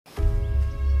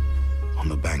on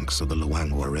the banks of the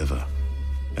Luangwa River,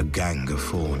 a gang of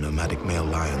 4 nomadic male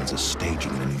lions are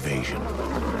staging an invasion.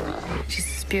 She's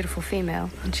this beautiful female,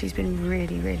 and she's been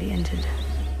really, really injured.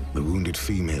 The wounded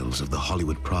females of the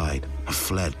Hollywood Pride have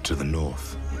fled to the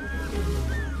north.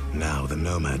 Now the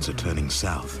Nomads are turning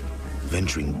south,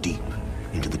 venturing deep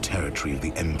into the territory of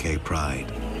the MK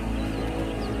Pride.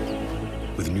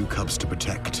 With new cubs to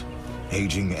protect,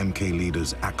 aging MK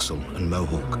leaders Axel and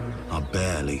Mohawk are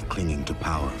barely clinging to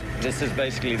power. This is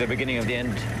basically the beginning of the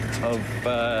end of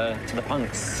the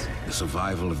punks. The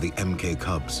survival of the MK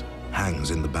cubs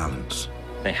hangs in the balance.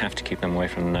 They have to keep them away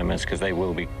from the Nomads because they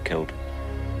will be killed.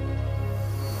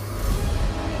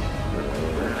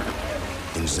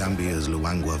 In Zambia's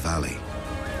Luangwa Valley,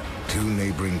 2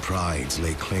 neighboring prides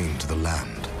lay claim to the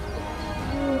land.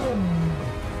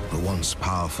 The once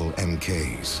powerful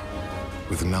MKs,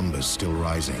 with numbers still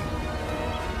rising,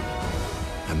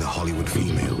 and the Hollywood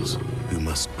females who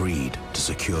must breed to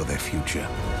secure their future.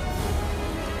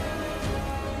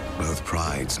 Both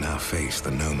prides now face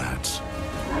the Nomads.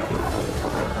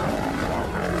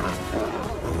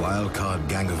 A wild-card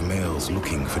gang of males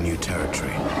looking for new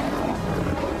territory.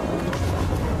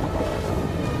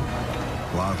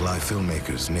 Wildlife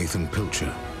filmmakers Nathan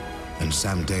Pilcher and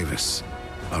Sam Davis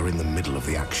are in the middle of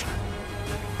the action.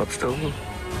 What's told?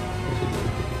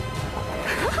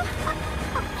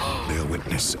 They'll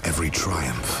witness every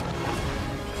triumph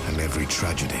and every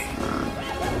tragedy.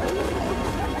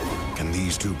 Can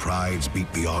these 2 prides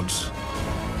beat the odds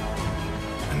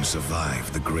and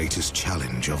survive the greatest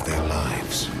challenge of their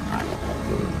lives?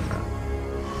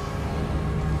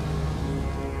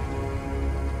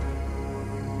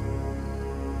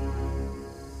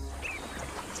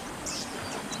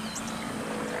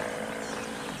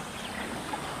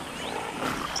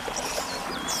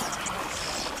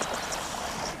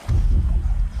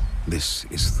 This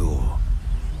is Thor,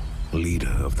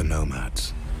 leader of the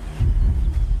Nomads.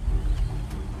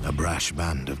 A brash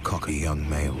band of cocky young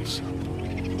males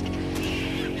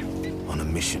on a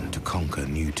mission to conquer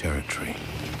new territory.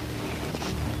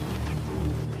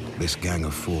 This gang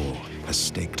of 4 has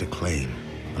staked a claim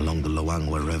along the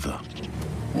Luangwa River.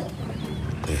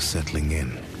 They're settling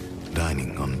in,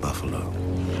 dining on buffalo.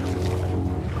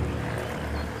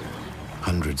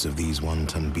 Hundreds of these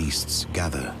one-ton beasts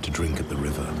gather to drink at the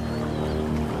river.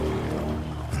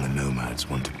 And the Nomads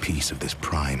want a piece of this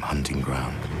prime hunting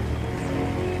ground.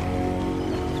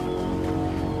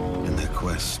 In their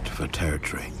quest for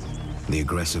territory, the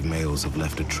aggressive males have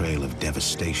left a trail of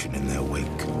devastation in their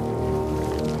wake.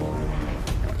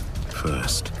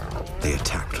 First, they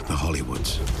attacked the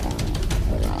Hollywoods,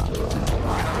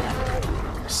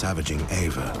 savaging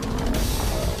Ava,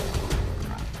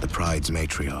 the pride's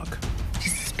matriarch.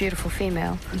 She's this beautiful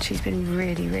female, and she's been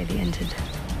really, really injured.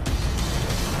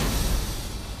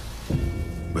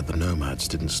 But the Nomads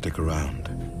didn't stick around.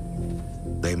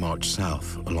 They marched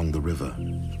south along the river,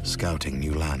 scouting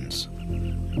new lands.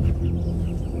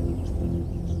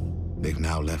 They've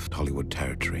now left Hollywood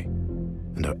territory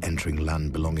and are entering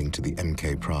land belonging to the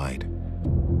MK Pride.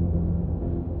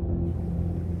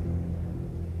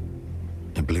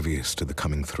 Oblivious to the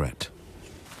coming threat,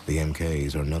 the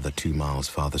MKs are another 2 miles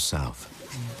farther south,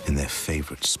 in their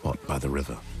favorite spot by the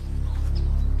river.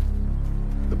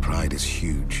 The Pride is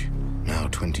huge, now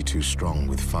 22 strong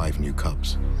with 5 new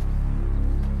cubs.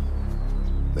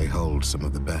 They hold some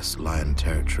of the best lion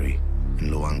territory in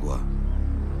Luangwa.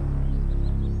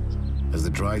 As the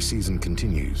dry season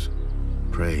continues,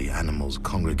 prey animals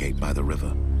congregate by the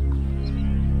river.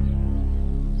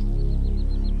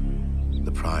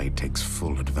 The Pride takes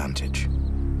full advantage.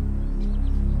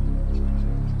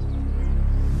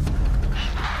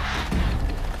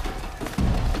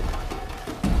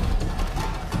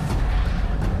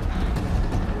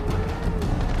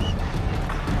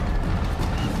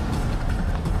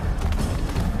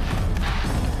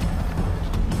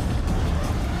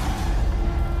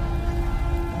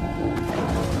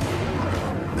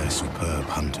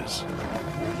 Hunters.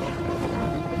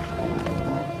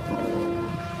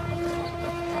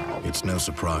 It's no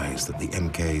surprise that the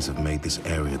MKs have made this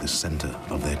area the center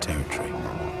of their territory,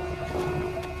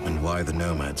 and why the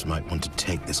Nomads might want to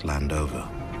take this land over.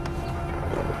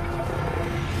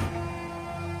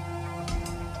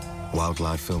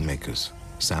 Wildlife filmmakers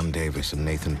Sam Davis and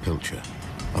Nathan Pilcher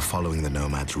are following the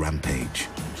Nomads' rampage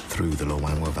through the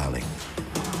Luangwa Valley.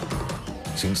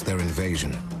 Since their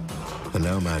invasion, the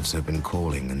Nomads have been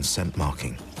calling and scent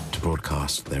marking to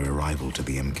broadcast their arrival to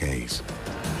the MKs.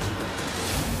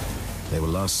 They were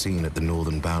last seen at the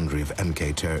northern boundary of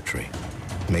MK territory,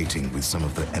 mating with some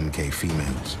of the MK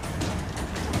females.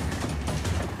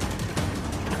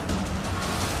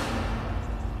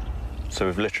 So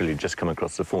we've literally just come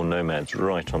across the 4 nomads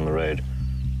right on the road.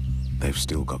 They've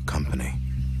still got company.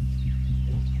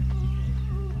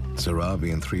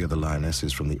 Sarabi and 3 other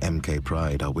lionesses from the MK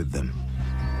Pride are with them.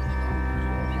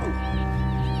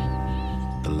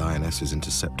 The lionesses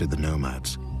intercepted the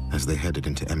nomads as they headed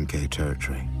into MK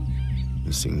territory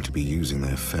and seemed to be using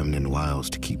their feminine wiles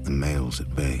to keep the males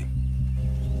at bay.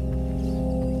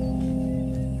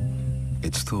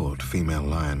 It's thought female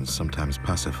lions sometimes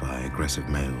pacify aggressive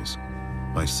males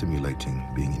by simulating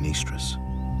being inoestrous.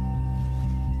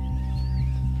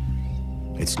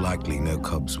 It's likely no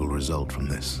cubs will result from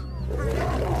this.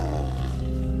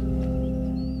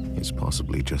 It's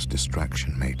possibly just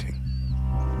distraction mating.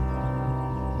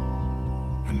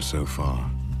 And so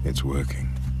far, it's working.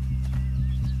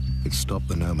 It's stopped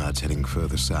the nomads heading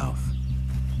further south.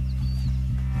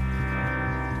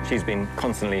 She's been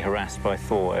constantly harassed by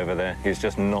Thor over there, who's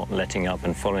just not letting up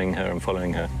and following her and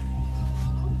following her.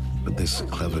 But this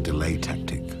clever delay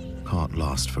tactic can't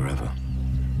last forever.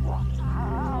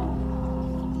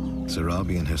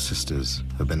 Sarabi and her sisters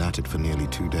have been at it for nearly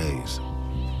 2 days,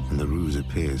 and the ruse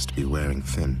appears to be wearing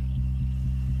thin.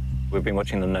 We've been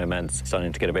watching the nomads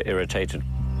starting to get a bit irritated.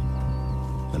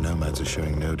 The nomads are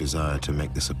showing no desire to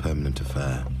make this a permanent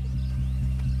affair.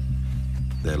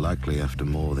 They're likely after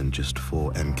more than just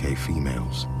 4 MK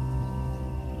females.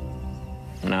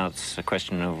 Now it's a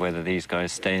question of whether these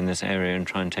guys stay in this area and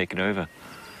try and take it over.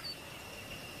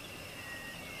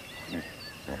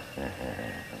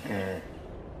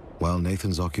 While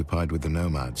Nathan's occupied with the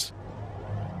nomads,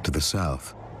 to the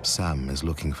south, Sam is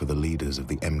looking for the leaders of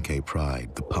the MK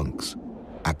Pride, the punks,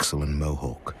 Axel and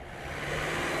Mohawk.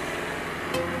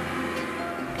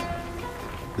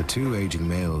 The 2 aging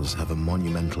males have a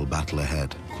monumental battle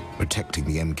ahead, protecting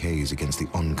the MKs against the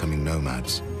oncoming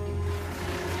nomads.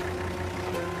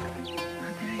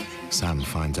 Sam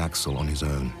finds Axel on his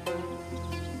own.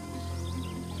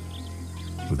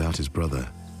 Without his brother,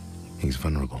 he's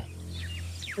vulnerable.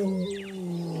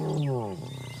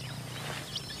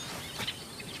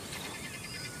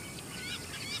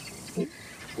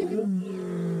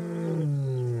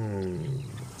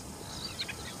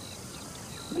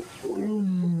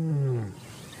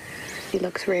 He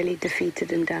looks really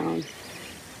defeated and down.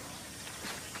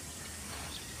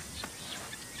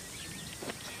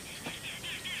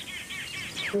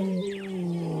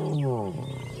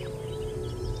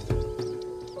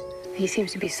 He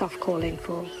seems to be soft-calling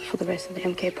for the rest of the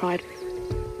MK Pride.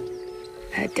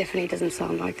 It definitely doesn't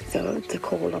sound like the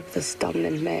call of this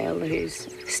dominant male who's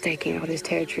staking out his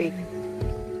territory.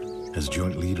 As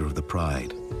joint leader of the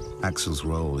Pride, Axel's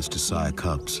role is to sire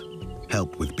cubs,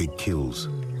 help with big kills,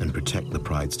 and protect the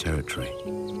Pride's territory.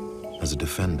 As a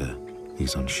defender,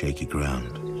 he's on shaky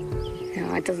ground.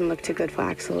 Yeah, it doesn't look too good for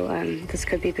Axel. This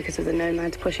could be because of the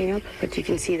nomads pushing up, but you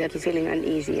can see that he's feeling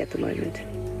uneasy at the moment.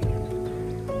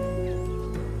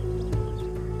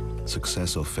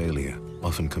 Success or failure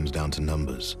often comes down to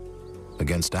numbers.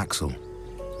 Against Axel,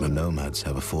 the nomads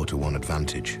have a 4-to-1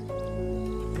 advantage.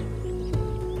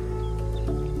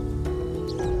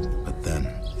 But then...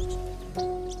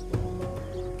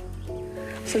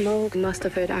 So Mohawk must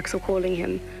have heard Axel calling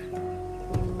him.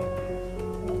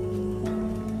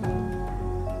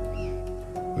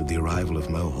 With the arrival of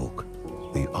Mohawk,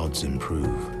 the odds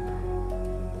improve.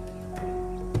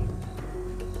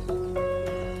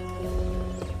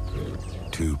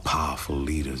 Two powerful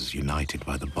leaders united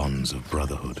by the bonds of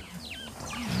brotherhood.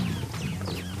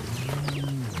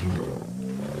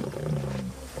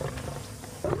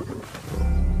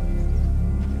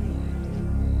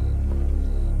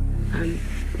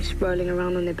 Just rolling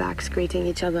around on their backs, greeting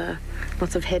each other,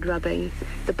 lots of head rubbing.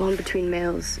 The bond between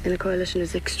males in a coalition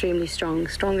is extremely strong,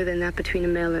 stronger than that between a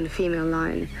male and a female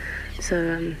lion.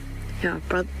 So, yeah,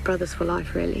 brothers for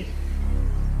life, really.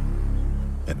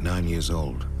 At 9 years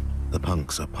old, the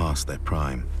punks are past their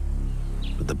prime,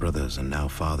 but the brothers are now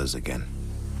fathers again.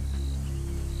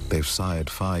 They've sired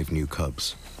 5 new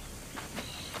cubs.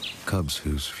 Cubs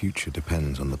whose future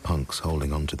depends on the punks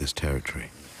holding on to this territory.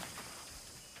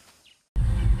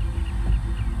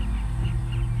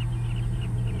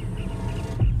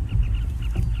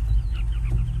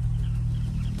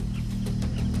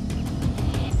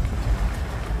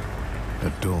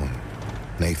 At dawn,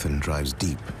 Nathan drives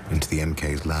deep into the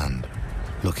MK's land,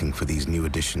 looking for these new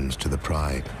additions to the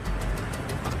Pride.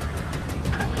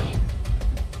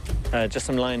 Just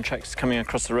some lion tracks coming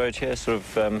across the road here, sort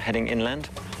of heading inland.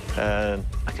 I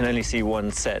can only see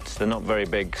one set. They're not very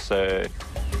big, so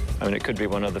I mean, it could be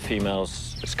one of the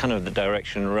females. It's kind of the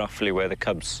direction roughly where the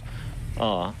cubs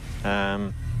are.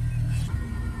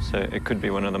 So it could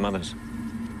be one of the mothers.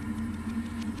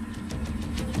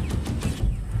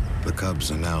 The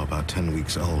cubs are now about 10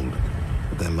 weeks old,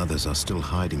 but their mothers are still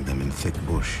hiding them in thick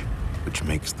bush, which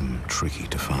makes them tricky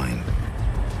to find.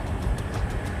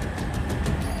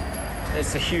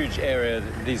 It's a huge area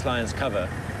that these lions cover,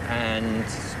 and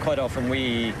quite often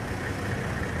we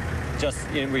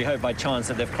hope by chance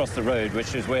that they've crossed the road,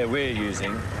 which is where we're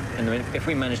using, and if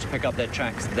we manage to pick up their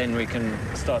tracks, then we can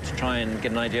start to try and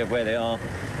get an idea of where they are.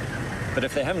 But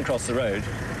if they haven't crossed the road,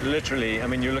 literally, I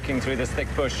mean, you're looking through this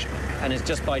thick bush, and it's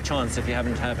just by chance if you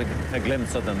happen to have a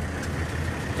glimpse of them.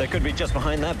 They could be just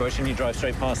behind that bush and you drive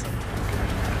straight past them.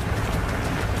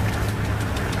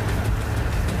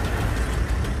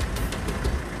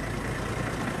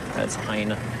 That's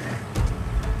hyena.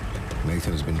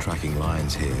 Nathan has been tracking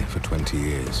lions here for 20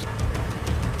 years.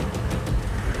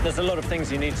 There's a lot of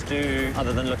things you need to do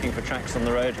other than looking for tracks on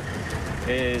the road,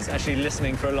 is actually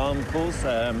listening for alarm calls,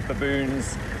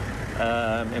 baboons,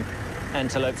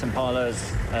 antelopes,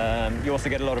 impalas. You also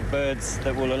get a lot of birds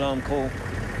that will alarm call.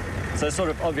 So sort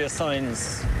of obvious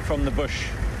signs from the bush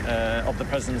of the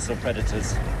presence of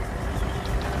predators.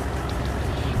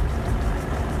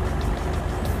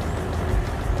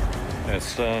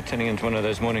 It's turning into one of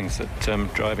those mornings that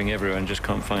driving everywhere and just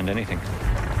can't find anything.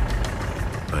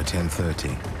 By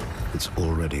 10:30, it's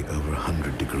already over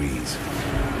 100 degrees,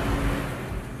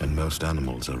 and most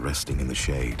animals are resting in the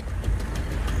shade.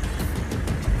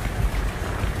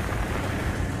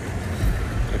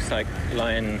 Looks like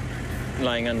lion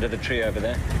lying under the tree over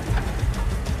there.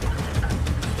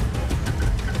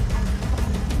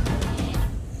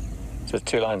 So there's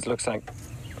two lions. Looks like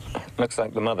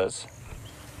the mothers,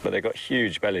 but they've got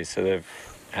huge bellies, so they've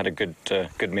had a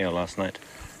good meal last night.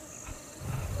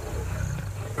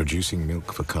 Producing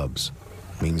milk for cubs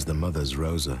means the mothers,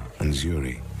 Rosa and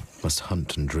Zuri, must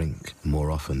hunt and drink more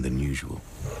often than usual.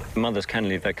 Mothers can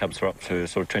leave their cubs for up to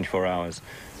sort of 24 hours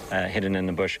hidden in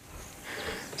the bush.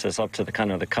 So it's up to the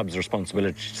cubs'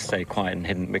 responsibility to stay quiet and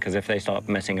hidden, because if they start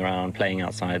messing around, playing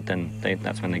outside, then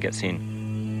that's when they get seen.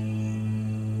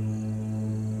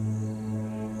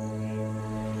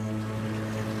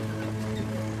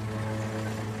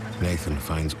 Nathan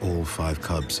finds all 5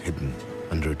 cubs hidden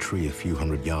under a tree a few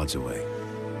hundred yards away.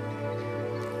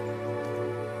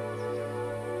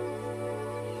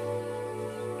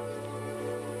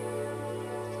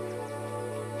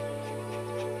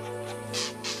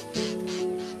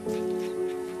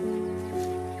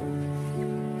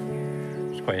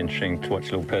 It's quite interesting to watch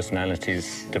little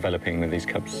personalities developing with these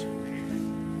cubs.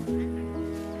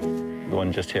 The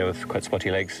one just here with quite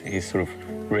spotty legs, he's sort of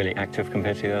really active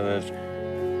compared to the others.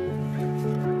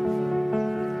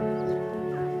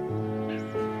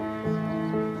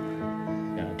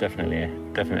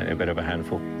 Definitely a bit of a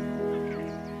handful.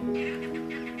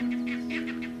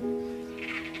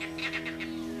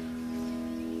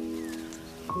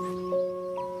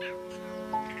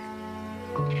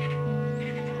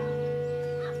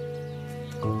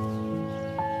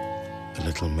 The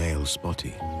little male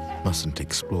Spotty mustn't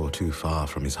explore too far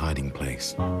from his hiding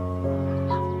place.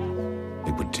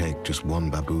 It would take just one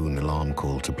baboon alarm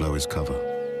call to blow his cover.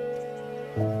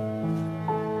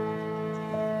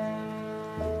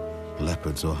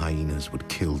 Leopards or hyenas would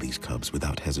kill these cubs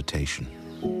without hesitation.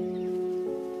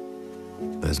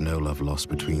 There's no love lost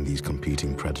between these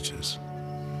competing predators.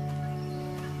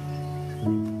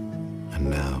 And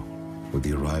now, with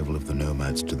the arrival of the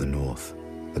nomads to the north,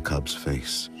 the cubs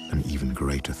face an even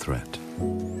greater threat.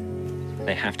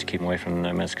 They have to keep them away from the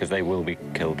nomads because they will be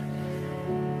killed.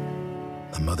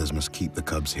 The mothers must keep the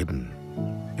cubs hidden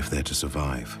if they're to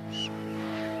survive.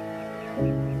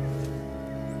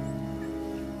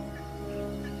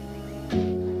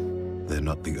 They're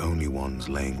not the only ones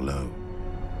laying low.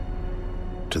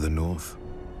 To the north,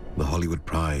 the Hollywood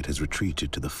pride has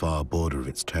retreated to the far border of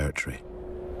its territory.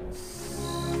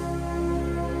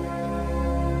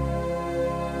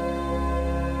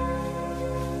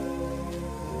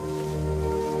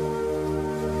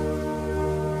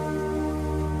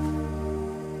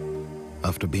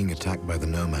 After being attacked by the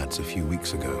nomads a few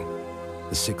weeks ago,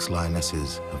 the 6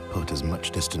 lionesses have put as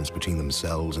much distance between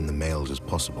themselves and the males as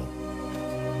possible.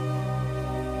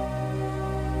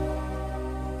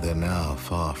 They're now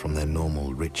far from their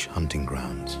normal, rich hunting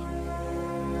grounds.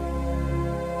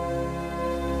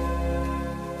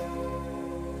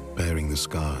 Bearing the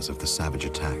scars of the savage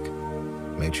attack,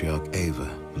 matriarch Ava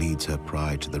leads her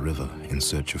pride to the river in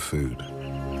search of food.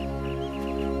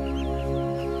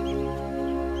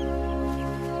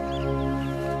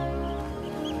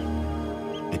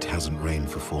 It hasn't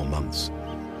rained for 4 months,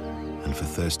 and for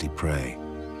thirsty prey,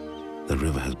 the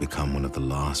river has become one of the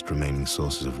last remaining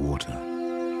sources of water.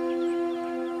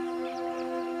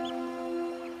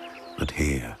 But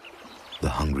here, the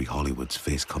hungry Hollywoods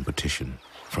face competition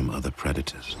from other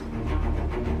predators.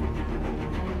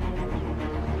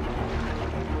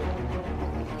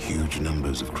 Huge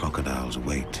numbers of crocodiles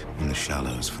wait in the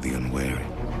shallows for the unwary.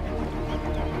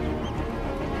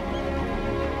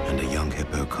 And a young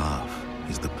hippo calf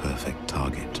is the perfect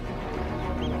target,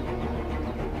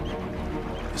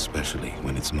 especially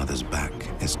when its mother's back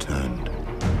is turned.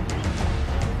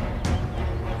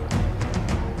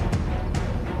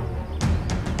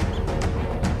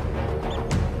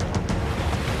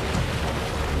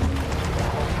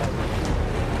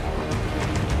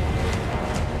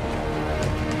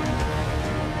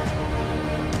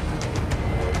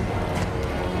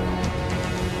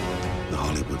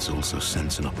 Also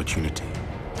sense an opportunity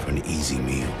for an easy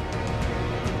meal.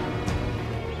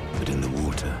 But in the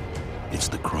water, it's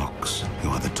the crocs who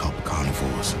are the top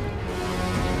carnivores.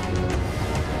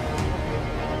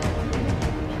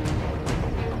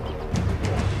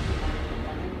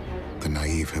 The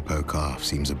naive hippo calf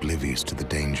seems oblivious to the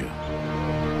danger.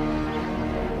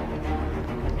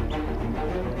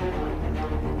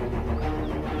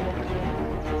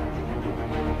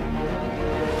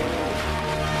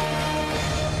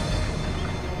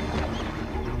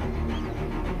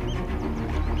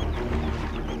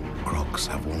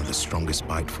 Have one of the strongest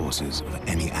bite forces of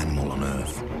any animal on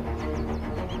Earth.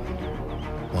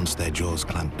 Once their jaws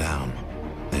clamp down,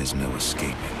 there's no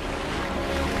escaping.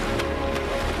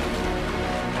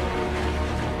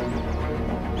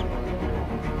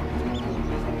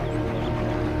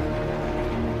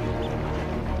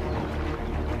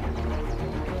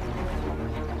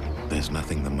 There's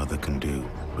nothing the mother can do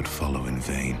but follow in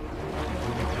vain.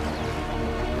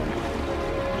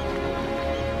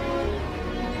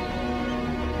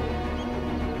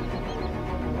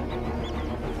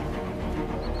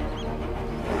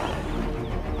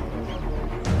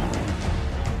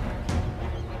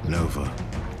 Nova,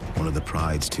 one of the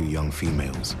pride's two young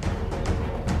females,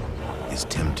 is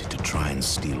tempted to try and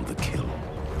steal the kill.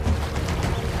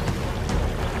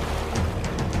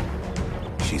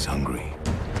 She's hungry,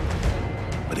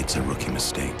 but it's a rookie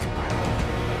mistake.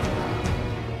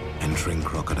 Entering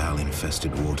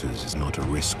crocodile-infested waters is not a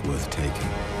risk worth taking.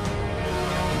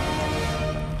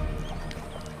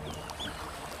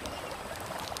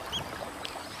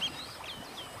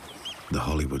 The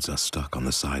Hollywoods are stuck on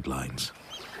the sidelines.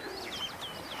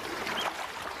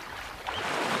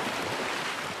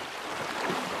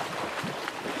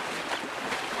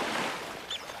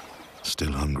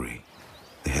 Still hungry,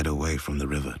 they head away from the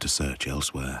river to search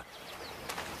elsewhere.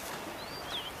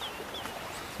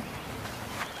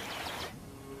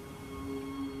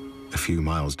 A few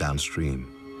miles downstream,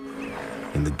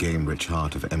 in the game-rich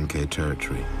heart of MK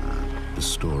territory, the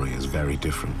story is very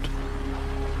different.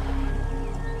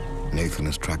 Nathan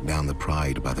has tracked down the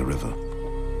pride by the river.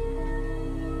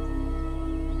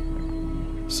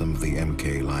 Some of the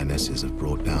MK lionesses have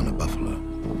brought down a buffalo.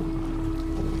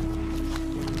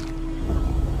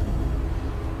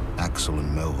 Axel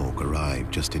and Mohawk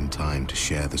arrive just in time to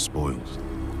share the spoils.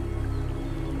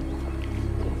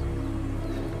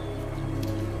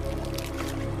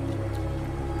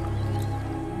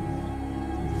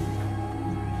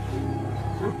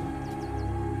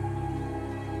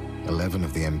 Eleven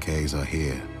of the MKs are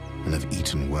here and have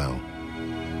eaten well.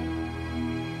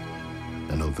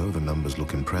 And although the numbers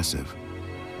look impressive,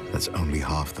 that's only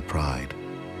half the pride.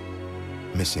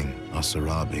 Missing are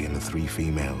Sarabi and the three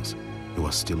females, who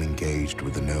are still engaged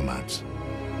with the Nomads,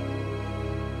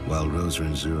 while Rosa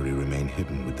and Zuri remain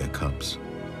hidden with their cubs.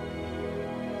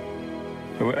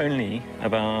 We're only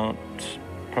about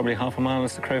probably half a mile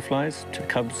as the crow flies to the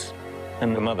cubs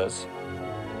and the mothers.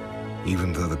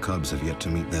 Even though the cubs have yet to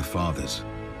meet their fathers,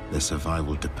 their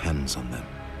survival depends on them.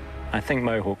 I think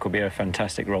Mohawk could be a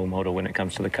fantastic role model when it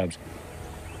comes to the cubs.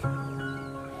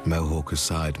 Mohawk has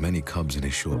sired many cubs in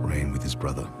his short reign with his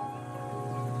brother.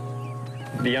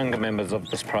 The younger members of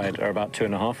this pride are about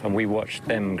 2.5, and we watched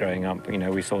them growing up. You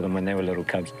know, we saw them when they were little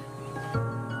cubs.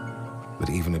 But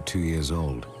even at 2 years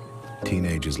old,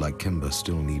 teenagers like Kimber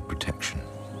still need protection.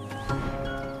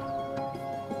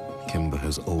 Kimber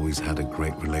has always had a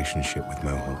great relationship with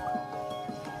Mohawk.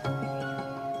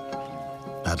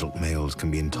 Adult males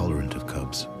can be intolerant of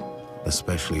cubs,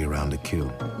 especially around a kill.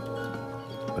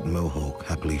 But Mohawk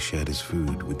happily shared his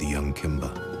food with the young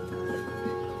Kimber.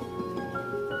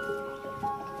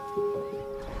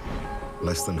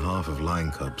 Less than half of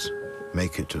lion cubs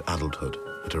make it to adulthood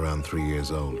at around 3 years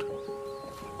old.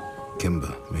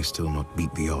 Kimber may still not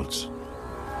beat the odds.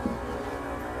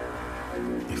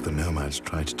 If the Nomads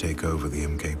try to take over the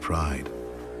MK Pride,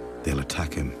 they'll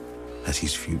attack him as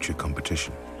his future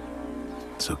competition.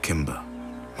 So Kimber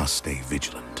must stay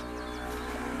vigilant.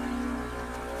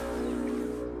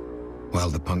 While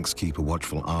the punks keep a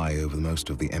watchful eye over most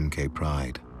of the MK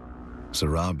pride,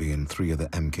 Sarabi and 3 other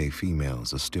MK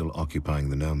females are still occupying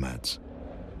the Nomads,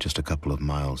 just a couple of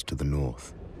miles to the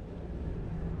north.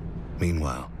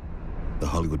 Meanwhile, the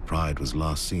Hollywood pride was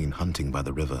last seen hunting by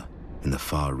the river in the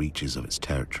far reaches of its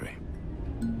territory.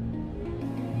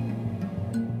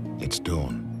 It's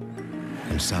dawn,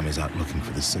 and Sam is out looking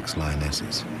for the 6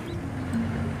 lionesses.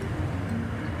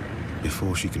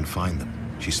 Before she can find them,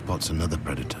 she spots another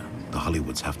predator the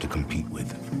Hollywoods have to compete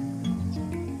with.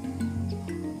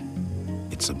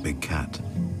 It's a big cat,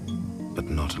 but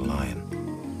not a lion.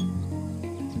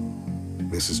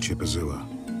 This is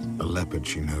Chipazua, a leopard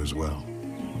she knows well.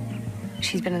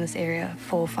 She's been in this area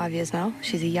for 5 years now.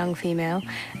 She's a young female,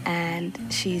 and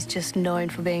she's just known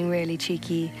for being really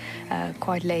cheeky,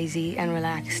 quite lazy and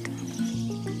relaxed.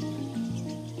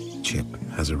 Chip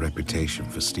has a reputation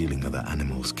for stealing other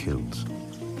animals' kills.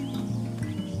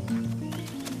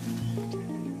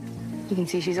 You can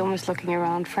see she's almost looking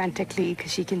around frantically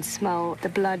because she can smell the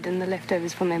blood and the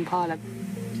leftovers from the impala.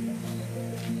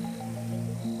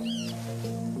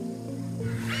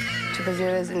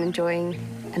 Chipazua is enjoying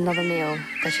another meal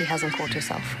that she hasn't caught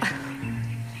herself.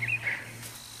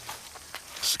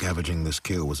 Scavenging this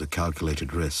kill was a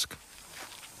calculated risk.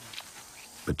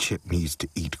 But Chip needs to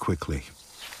eat quickly.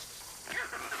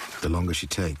 The longer she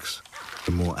takes,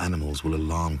 the more animals will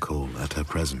alarm call at her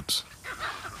presence.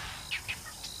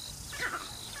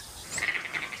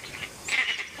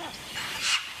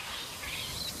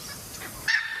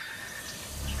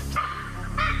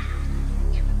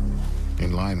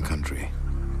 In lion country,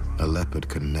 a leopard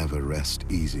can never rest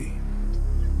easy.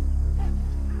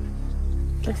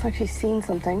 Looks like she's seen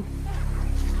something.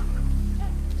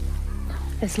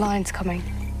 This lion's coming.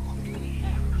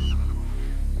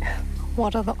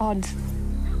 What are the odds?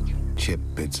 Chip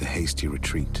bids a hasty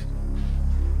retreat.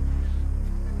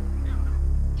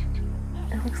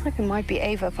 It looks like it might be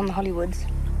Ava from the Hollywoods.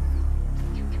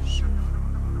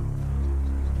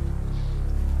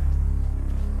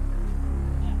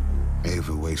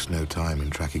 Ava wastes no time in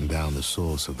tracking down the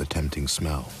source of the tempting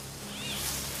smell.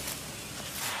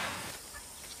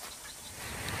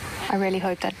 I really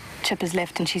hope that Chip has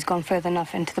left and she's gone further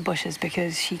enough into the bushes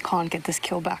because she can't get this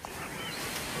kill back.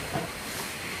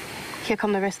 Here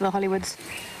come the rest of the Hollywoods.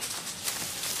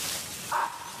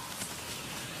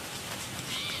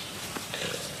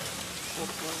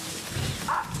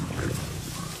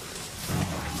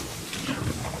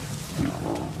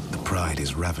 The pride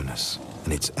is ravenous,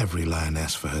 and it's every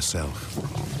lioness for herself.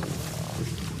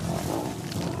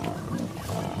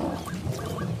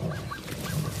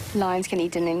 Lions can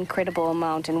eat an incredible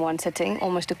amount in one sitting,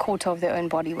 almost a quarter of their own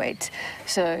body weight.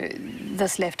 So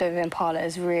this leftover impala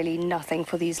is really nothing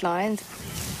for these lions.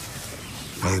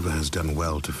 Ava has done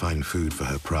well to find food for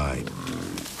her pride.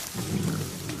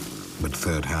 But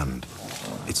third hand,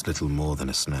 it's little more than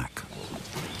a snack.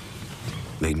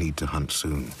 They need to hunt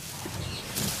soon.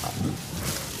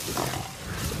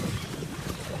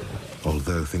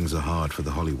 Although things are hard for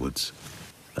the Hollywoods,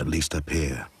 at least up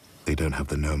here, they don't have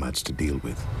the Nomads to deal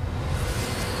with.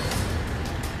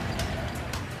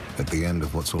 At the end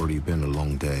of what's already been a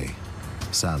long day,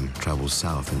 Sam travels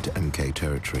south into MK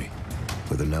territory,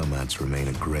 where the Nomads remain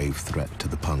a grave threat to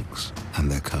the punks and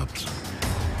their cubs.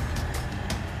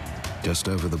 Just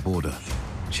over the border,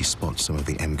 she spots some of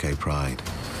the MK pride.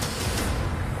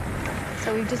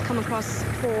 So we've just come across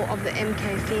 4 of the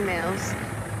MK females.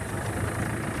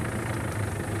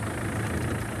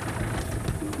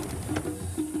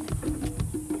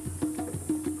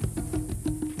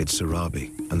 It's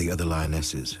Sarabi and the other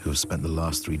lionesses who have spent the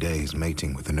last 3 days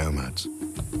mating with the Nomads.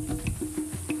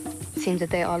 It seems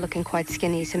that they are looking quite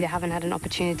skinny, so they haven't had an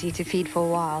opportunity to feed for a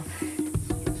while.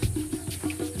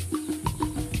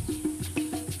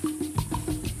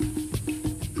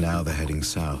 Now they're heading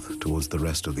south towards the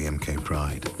rest of the MK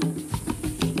pride.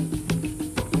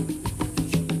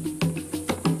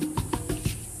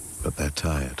 But they're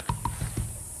tired.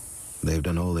 They've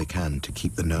done all they can to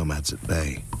keep the Nomads at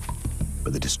bay,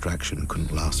 but the distraction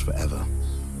couldn't last forever.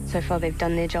 So far they've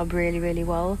done their job really, really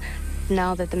well.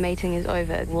 Now that the mating is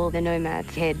over, will the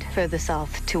Nomads head further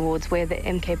south towards where the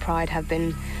MK pride have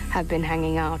been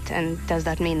hanging out? And does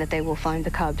that mean that they will find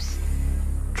the cubs?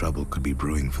 Trouble could be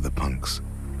brewing for the punks,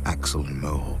 Axel and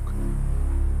Mohawk.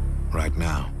 Right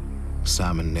now,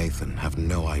 Sam and Nathan have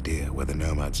no idea where the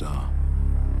Nomads are.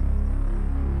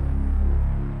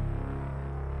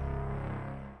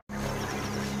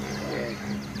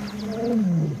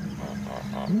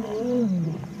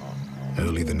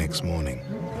 Early the next morning,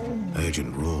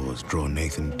 urgent roars draw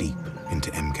Nathan deep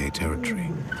into MK territory.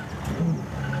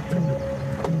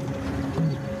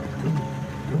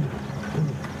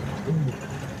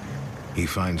 He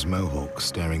finds mohawks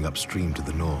staring upstream to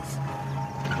the north.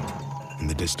 In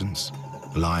the distance,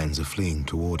 lions are fleeing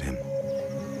toward him.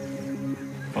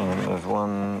 There's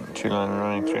 1, 2 lions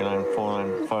running, 3 lions, 4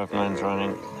 lions, 5 lions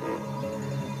running.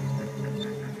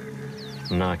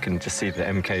 Now I can just see the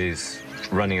MKs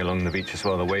running along the beach as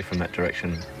well, away from that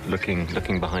direction, looking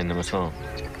behind them as well.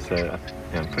 So yeah,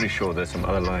 I'm pretty sure there's some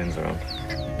other lions around.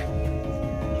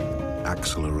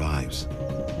 Axel arrives,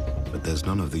 but there's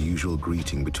none of the usual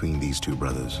greeting between these two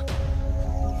brothers.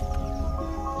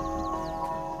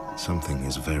 Something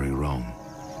is very wrong.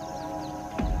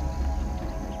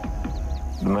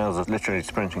 The males are literally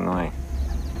sprinting away.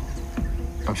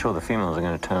 I'm sure the females are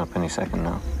going to turn up any second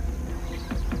now.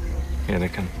 Yeah, they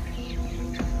can.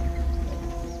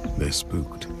 They're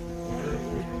spooked.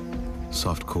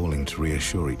 Soft calling to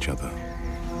reassure each other.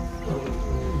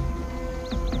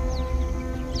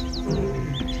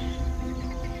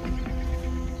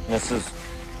 This is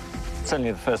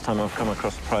certainly the first time I've come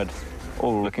across a pride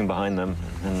all looking behind them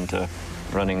and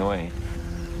running away.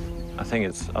 I think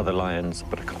it's other lions,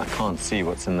 but I can't see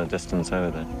what's in the distance over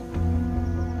there.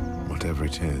 Whatever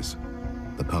it is,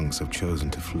 the punks have chosen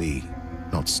to flee,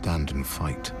 not stand and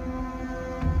fight.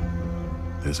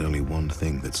 There's only one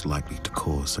thing that's likely to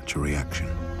cause such a reaction.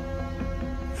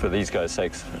 For these guys'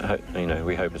 sakes, you know,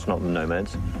 we hope it's not the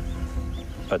Nomads,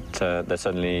 but they're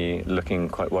certainly looking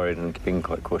quite worried and being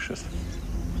quite cautious.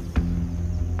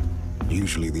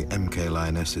 Usually the MK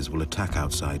lionesses will attack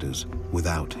outsiders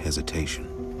without hesitation.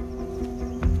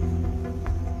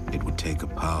 It would take a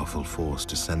powerful force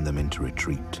to send them into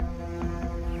retreat.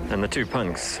 And the two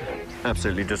punks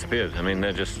absolutely disappeared. I mean,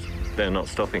 they're not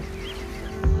stopping.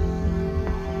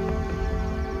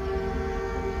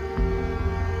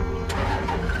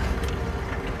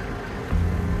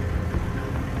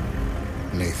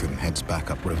 Nathan heads back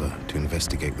upriver to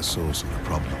investigate the source of the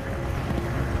problem.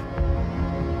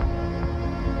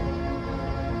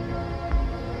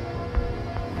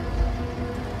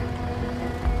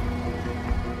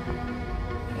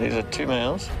 These are 2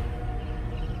 males,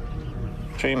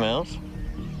 3 males.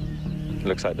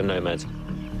 Looks like the Nomads.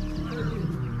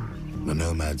 The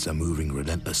Nomads are moving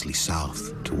relentlessly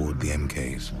south toward the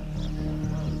MKs.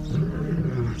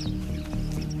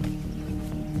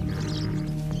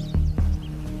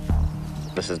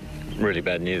 This is really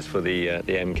bad news for the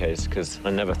MKs, because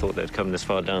I never thought they'd come this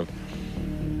far down.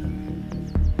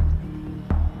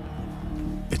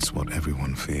 It's what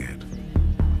everyone feared.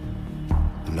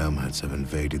 The Nomads have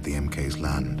invaded the MK's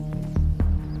land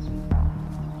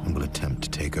and will attempt to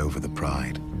take over the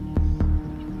pride.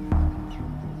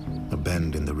 A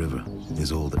bend in the river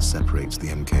is all that separates the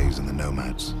MKs and the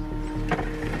Nomads.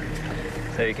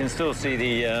 So you can still see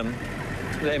the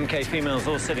MK females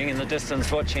all sitting in the distance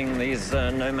watching these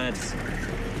Nomads.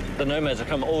 The Nomads have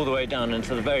come all the way down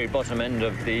into the very bottom end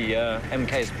of the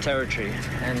MK's territory.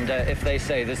 And if they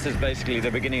say this is basically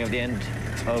the beginning of the end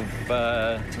of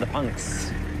the punks.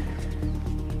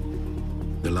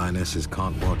 The lionesses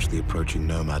can't watch the approaching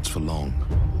Nomads for long.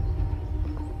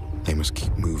 They must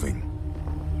keep moving.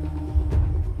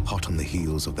 Hot on the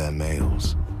heels of their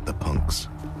males, the punks.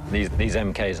 These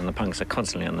MKs and the punks are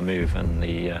constantly on the move, and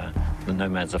the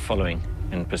Nomads are following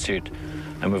in pursuit.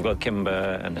 And we've got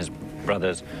Kimber and his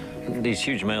brothers. These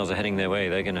huge males are heading their way.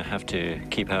 They're going to have to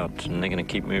keep out, and they're going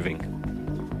to keep moving.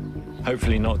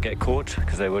 Hopefully not get caught,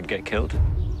 because they would get killed.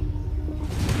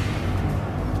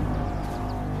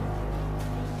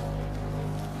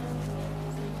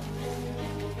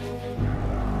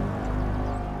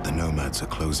 The Nomads are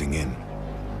closing in.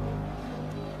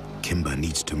 Kimber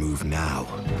needs to move now.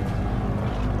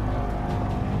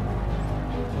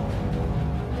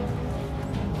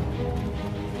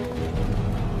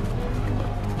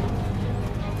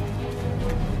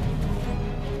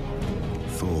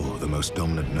 Thor, the most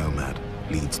dominant nomad,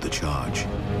 leads the charge.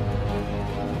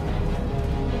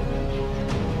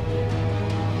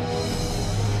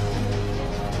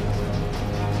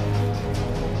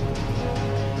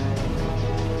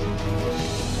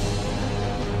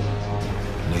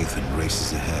 Nathan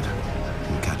races ahead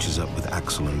and catches up with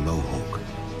Axel and Mohawk,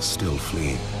 still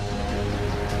fleeing.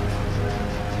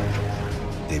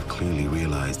 They've clearly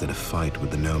realized that a fight with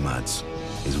the Nomads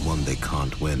is one they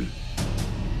can't win.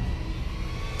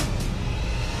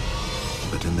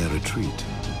 But in their retreat,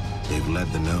 they've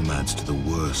led the Nomads to the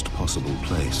worst possible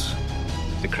place.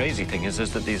 The crazy thing is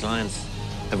that these lions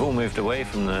have all moved away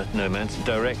from the Nomads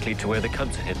directly to where the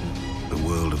cubs are hidden. The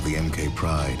world of the MK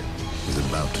Pride is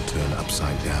about to turn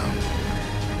upside down.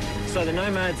 So the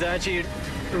Nomads are actually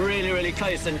really, really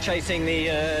close and chasing the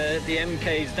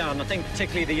MKs down. I think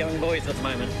particularly the young boys at the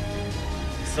moment.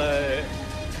 So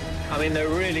I mean, they're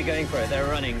really going for it. They're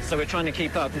running. So we're trying to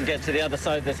keep up and get to the other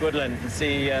side of this woodland and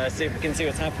see if we can see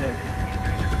what's happening.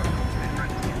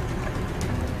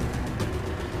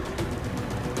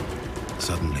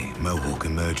 Suddenly, Mohawk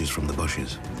emerges from the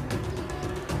bushes.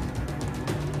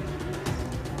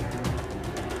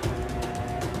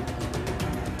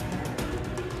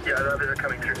 Yeah, the others are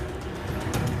coming through.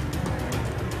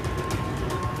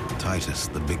 Titus,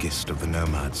 the biggest of the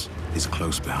nomads, is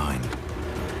close behind.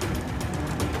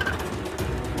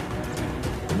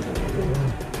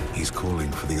 He's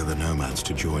calling for the other nomads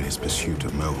to join his pursuit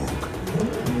of Mohawk.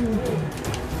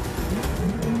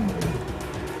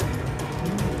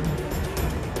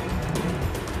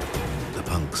 The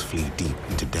punks flee deep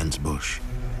into dense bush,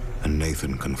 and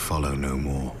Nathan can follow no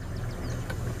more.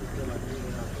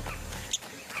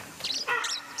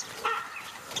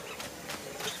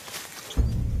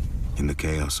 In the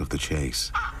chaos of the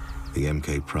chase, the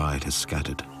MK pride has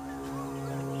scattered.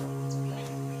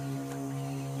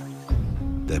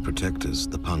 Their protectors,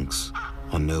 the punks,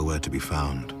 are nowhere to be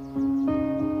found.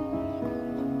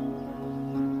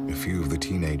 A few of the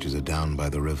teenagers are down by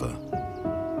the river.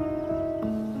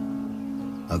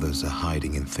 Others are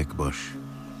hiding in thick bush.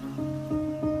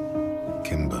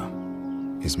 Kimber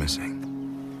is missing.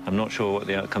 I'm not sure what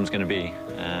the outcome's going to be,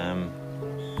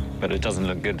 but it doesn't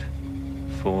look good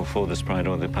for this pride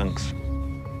or the punks.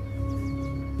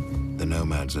 The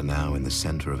nomads are now in the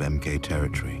center of MK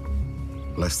territory,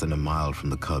 less than a mile from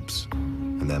the cubs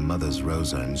and their mothers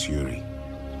Rosa and Zuri.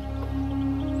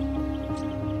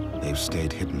 They've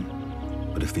stayed hidden,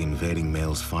 but if the invading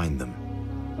males find them,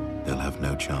 they'll have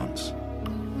no chance.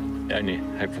 The only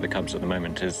hope for the cubs at the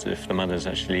moment is if the mothers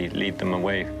actually lead them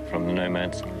away from the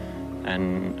nomads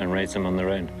and raise them on their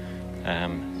own.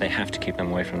 They have to keep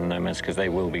them away from the nomads because they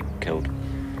will be killed.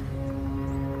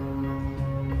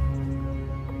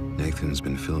 Nathan's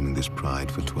been filming this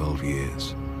pride for 12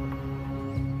 years.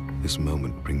 This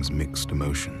moment brings mixed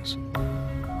emotions.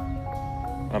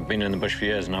 I've been in the bush for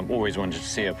years and I've always wanted to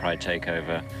see a pride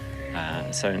takeover.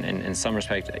 So in some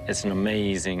respect, it's an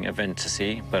amazing event to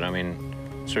see, but I mean,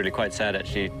 it's really quite sad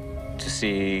actually to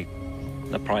see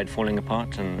the pride falling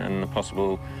apart and the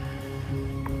possible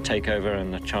takeover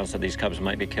and the chance that these cubs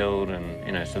might be killed. And,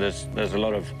 you know, so there's a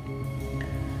lot of,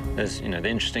 you know, the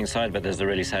interesting side, but there's the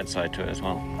really sad side to it as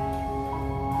well.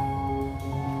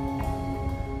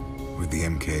 With the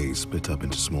MKs split up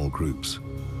into small groups,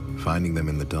 finding them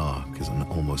in the dark is an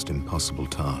almost impossible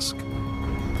task.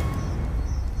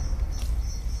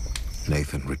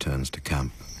 Nathan returns to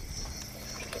camp.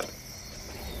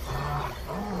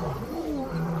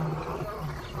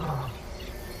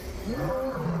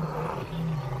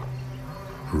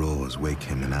 Roars wake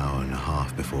him an hour and a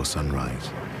half before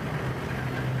sunrise.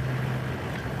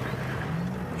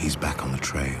 He's back on the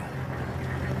trail.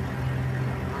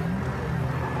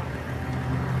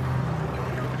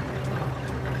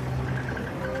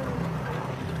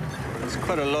 There's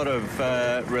quite a lot of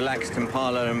relaxed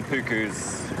impala and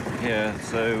pukus here,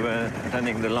 so I don't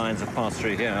think the lions have passed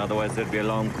through here, otherwise there'd be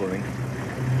alarm calling.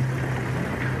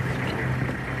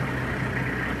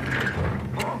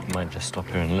 Might just stop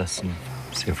here and listen,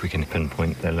 see if we can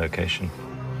pinpoint their location.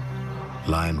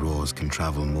 Lion roars can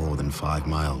travel more than 5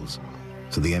 miles,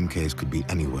 so the MKs could be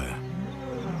anywhere.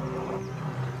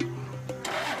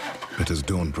 But as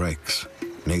dawn breaks,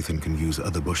 Nathan can use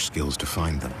other bush skills to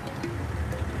find them.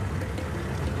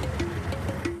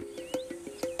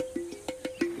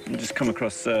 Just come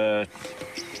across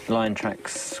lion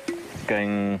tracks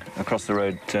going across the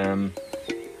road.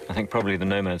 I think probably the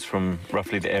nomads from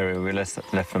roughly the area we left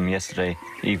from yesterday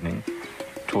evening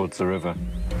towards the river.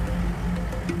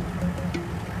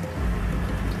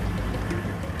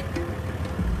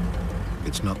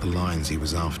 It's not the lions he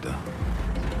was after,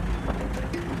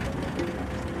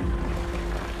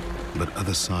 but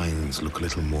other signs look a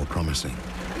little more promising.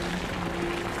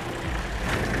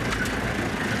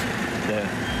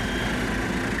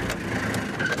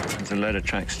 There's a load of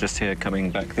tracks just here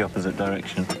coming back the opposite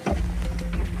direction.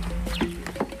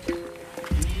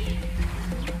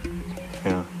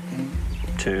 Yeah,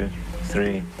 2,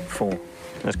 3, 4.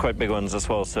 There's quite big ones as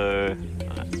well, so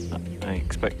I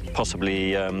expect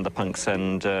possibly the punks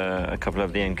and a couple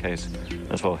of the MKs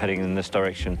as well heading in this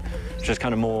direction, which is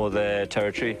kind of more their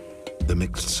territory. The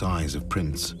mixed size of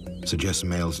prints suggests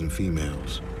males and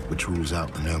females, which rules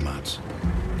out the nomads.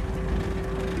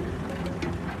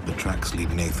 The tracks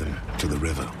lead Nathan to the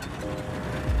river.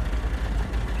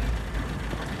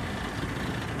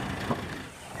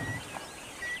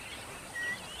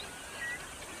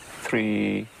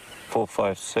 Three, 4,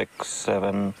 5, 6,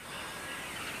 7,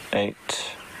 8,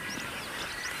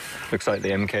 Looks like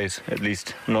the MKs, at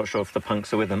least. I'm not sure if the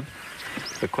punks are with them.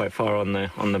 They're quite far on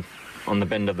the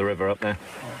bend of the river up there.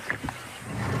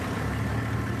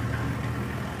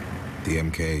 The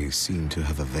MKs seem to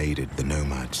have evaded the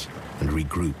Nomads and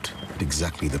regrouped at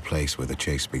exactly the place where the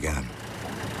chase began.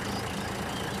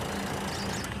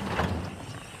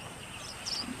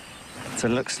 So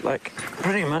it looks like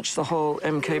pretty much the whole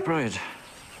MK pride.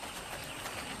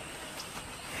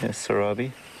 Here's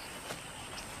Sarabi.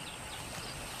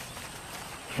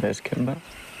 There's Kimber.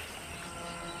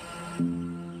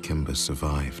 Kimber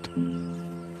survived,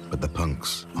 but the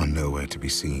punks are nowhere to be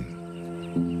seen.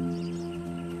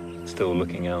 Still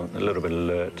looking out, a little bit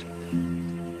alert.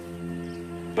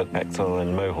 But Axel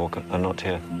and Mohawk are not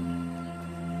here.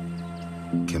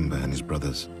 Kimber and his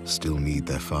brothers still need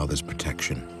their father's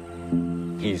protection.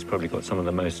 He's probably got some of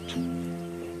the most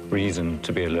reason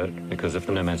to be alert, because if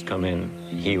the Nomads come in,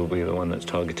 he will be the one that's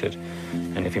targeted.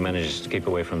 And if he manages to keep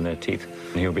away from their teeth,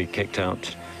 he'll be kicked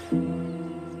out.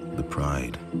 The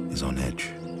pride is on edge.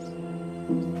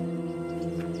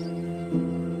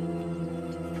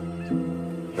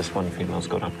 This one female's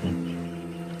got up and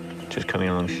just coming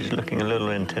along. She's looking a little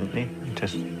intently.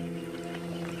 Just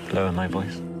lower my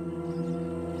voice.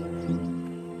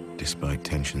 Despite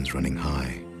tensions running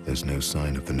high, there's no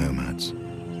sign of the Nomads.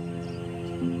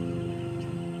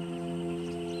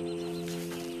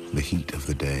 The heat of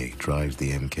the day drives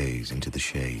the MKs into the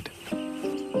shade.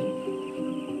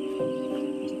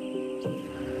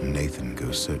 Nathan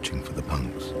goes searching for the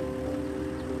punks.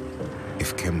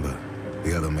 If Kimber,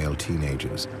 the other male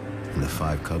teenagers, and the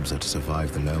 5 cubs are to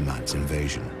survive the Nomads'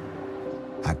 invasion,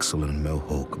 Axel and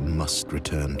Mohawk must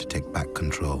return to take back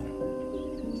control.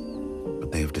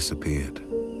 But they have disappeared.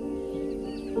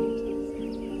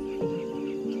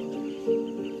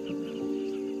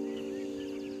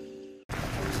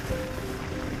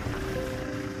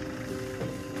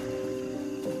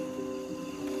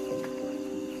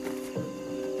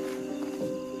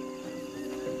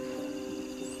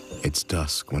 It's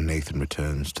dusk when Nathan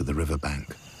returns to the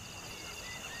riverbank.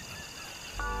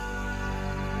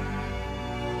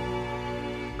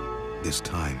 This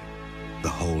time, the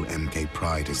whole MK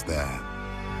pride is there.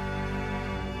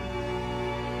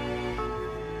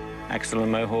 Axel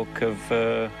and Mohawk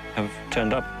have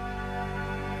turned up.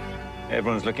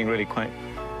 Everyone's looking really quite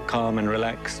calm and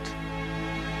relaxed.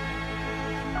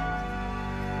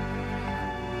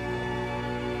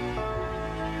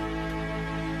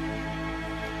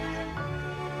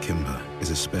 Kimber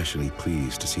is especially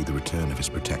pleased to see the return of his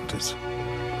protectors.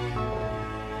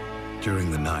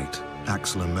 During the night,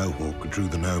 Axel and Mohawk drew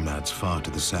the Nomads far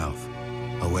to the south,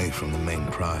 away from the main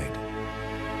pride.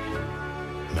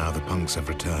 Now the punks have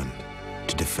returned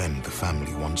to defend the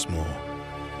family once more.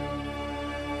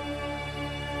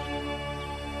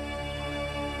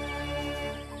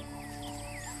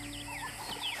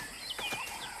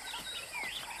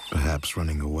 Perhaps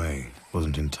running away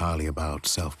wasn't entirely about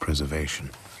self-preservation.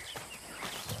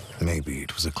 Maybe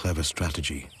it was a clever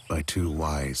strategy by 2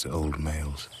 wise old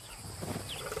males.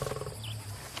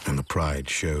 And the pride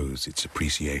shows its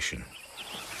appreciation.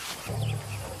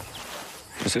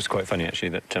 This is quite funny, actually,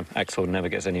 that Axel never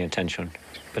gets any attention.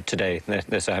 But today,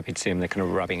 they're so happy to see him, they're kind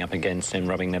of rubbing up against him,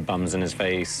 rubbing their bums in his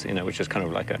face, you know, which is kind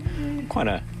of like quite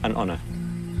an honor.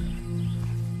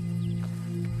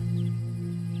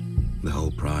 The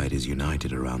whole pride is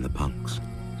united around the punks.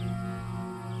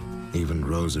 Even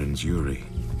Rosa and Yuri,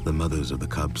 the mothers of the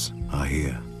cubs, are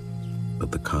here.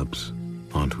 But the cubs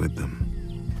aren't with them.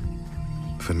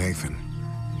 For Nathan,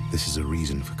 this is a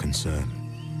reason for concern.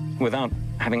 Without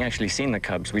having actually seen the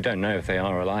cubs, we don't know if they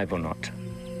are alive or not.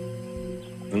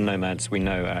 The Nomads, we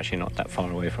know, are actually not that far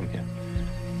away from here.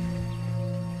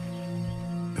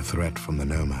 The threat from the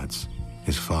Nomads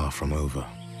is far from over.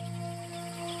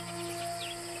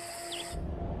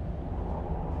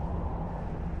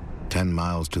 "10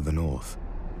 miles to the north,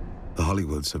 the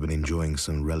Hollywoods have been enjoying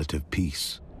some relative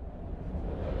peace.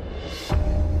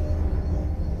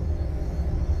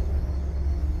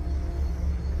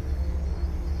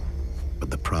 But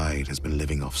the pride has been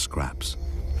living off scraps.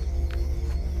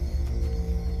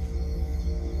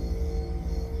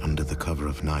 Under the cover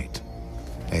of night,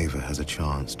 Ava has a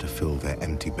chance to fill their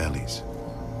empty bellies.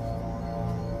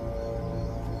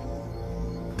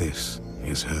 This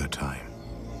is her time.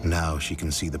 Now she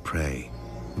can see the prey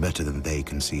better than they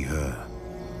can see her.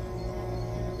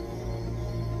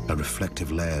 A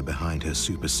reflective layer behind her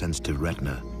super-sensitive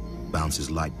retina bounces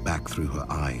light back through her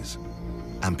eyes,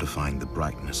 amplifying the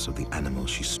brightness of the animal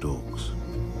she stalks.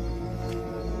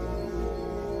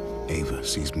 Ava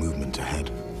sees movement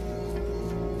ahead.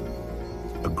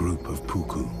 A group of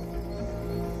puku.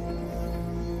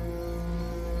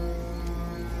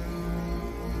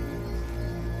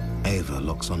 Ava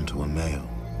locks onto a male,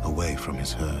 away from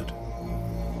his herd.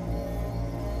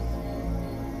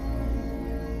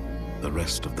 The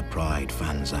rest of the pride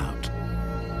fans out.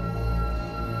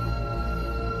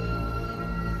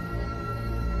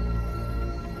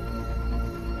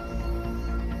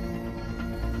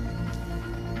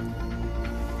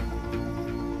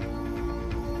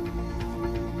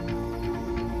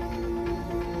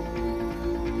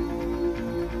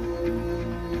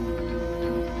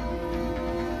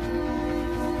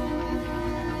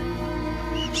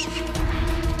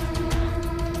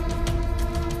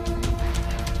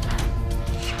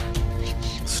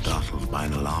 By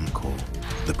an alarm call,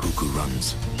 the puku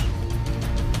runs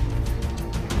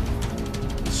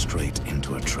straight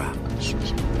into a trap.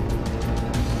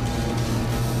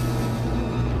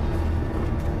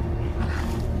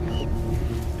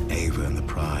 Ava and the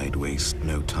pride waste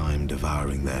no time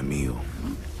devouring their meal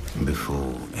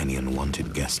before any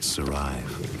unwanted guests arrive.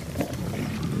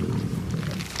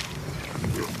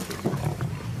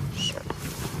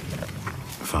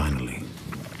 Finally,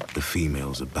 the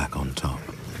females are back on top.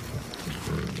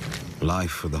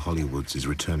 Life for the Hollywoods is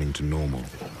returning to normal.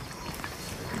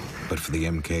 But for the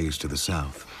MKs to the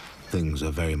south, things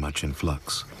are very much in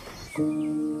flux.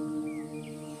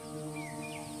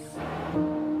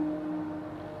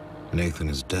 Nathan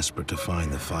is desperate to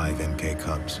find the 5 MK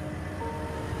cubs.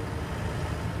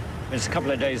 It's a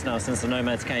couple of days now since the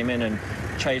Nomads came in and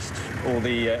chased all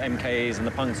the MKs and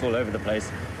the punks all over the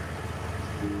place.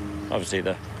 Obviously,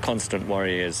 the constant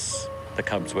worry is the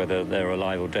cubs, whether they're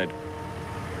alive or dead.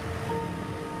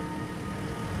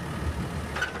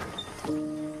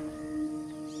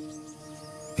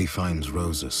 He finds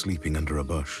Rosa sleeping under a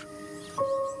bush.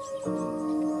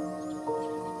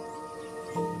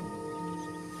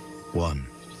 One.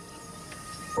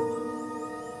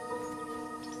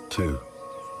 2.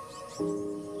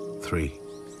 3.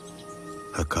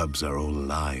 Her cubs are all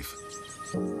alive.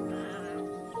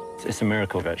 It's a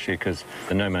miracle, actually, because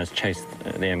the Nomads chased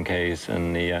the MKs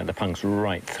and the punks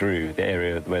right through the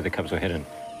area where the cubs were hidden.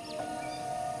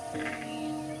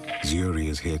 Zuri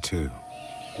is here too,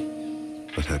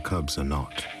 but her cubs are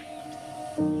not.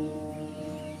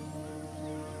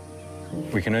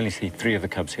 We can only see 3 of the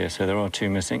cubs here, so there are 2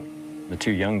 missing, the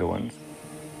 2 younger ones.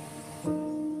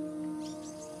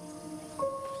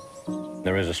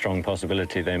 There is a strong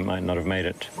possibility they might not have made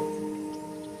it.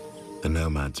 The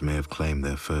Nomads may have claimed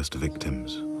their first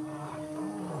victims.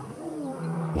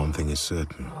 One thing is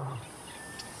certain.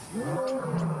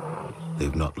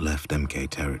 They've not left MK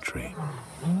territory.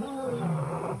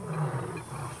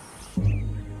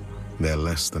 They're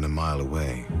less than a mile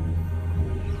away.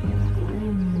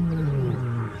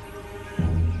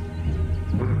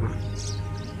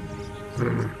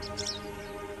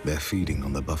 They're feeding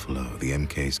on the buffalo the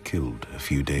MKs killed a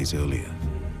few days earlier,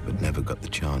 but never got the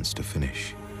chance to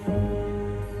finish.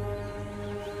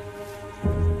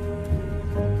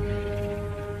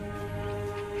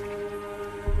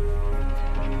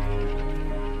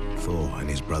 Thor and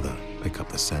his brother pick up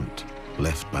the scent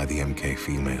left by the MK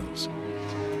females.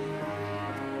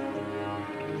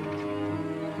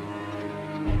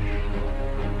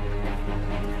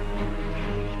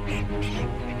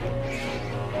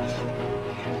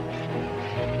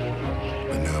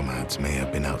 The Nomads may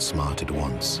have been outsmarted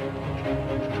once,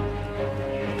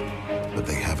 but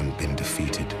they haven't been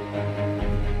defeated.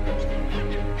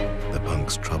 The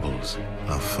punks' troubles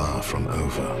are far from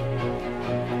over.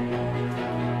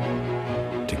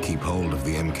 To keep hold of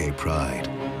the MK pride,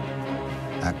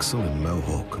 Axel and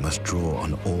Mohawk must draw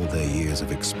on all their years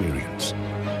of experience,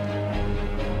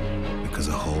 because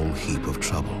a whole heap of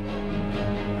trouble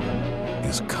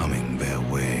is coming their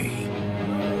way.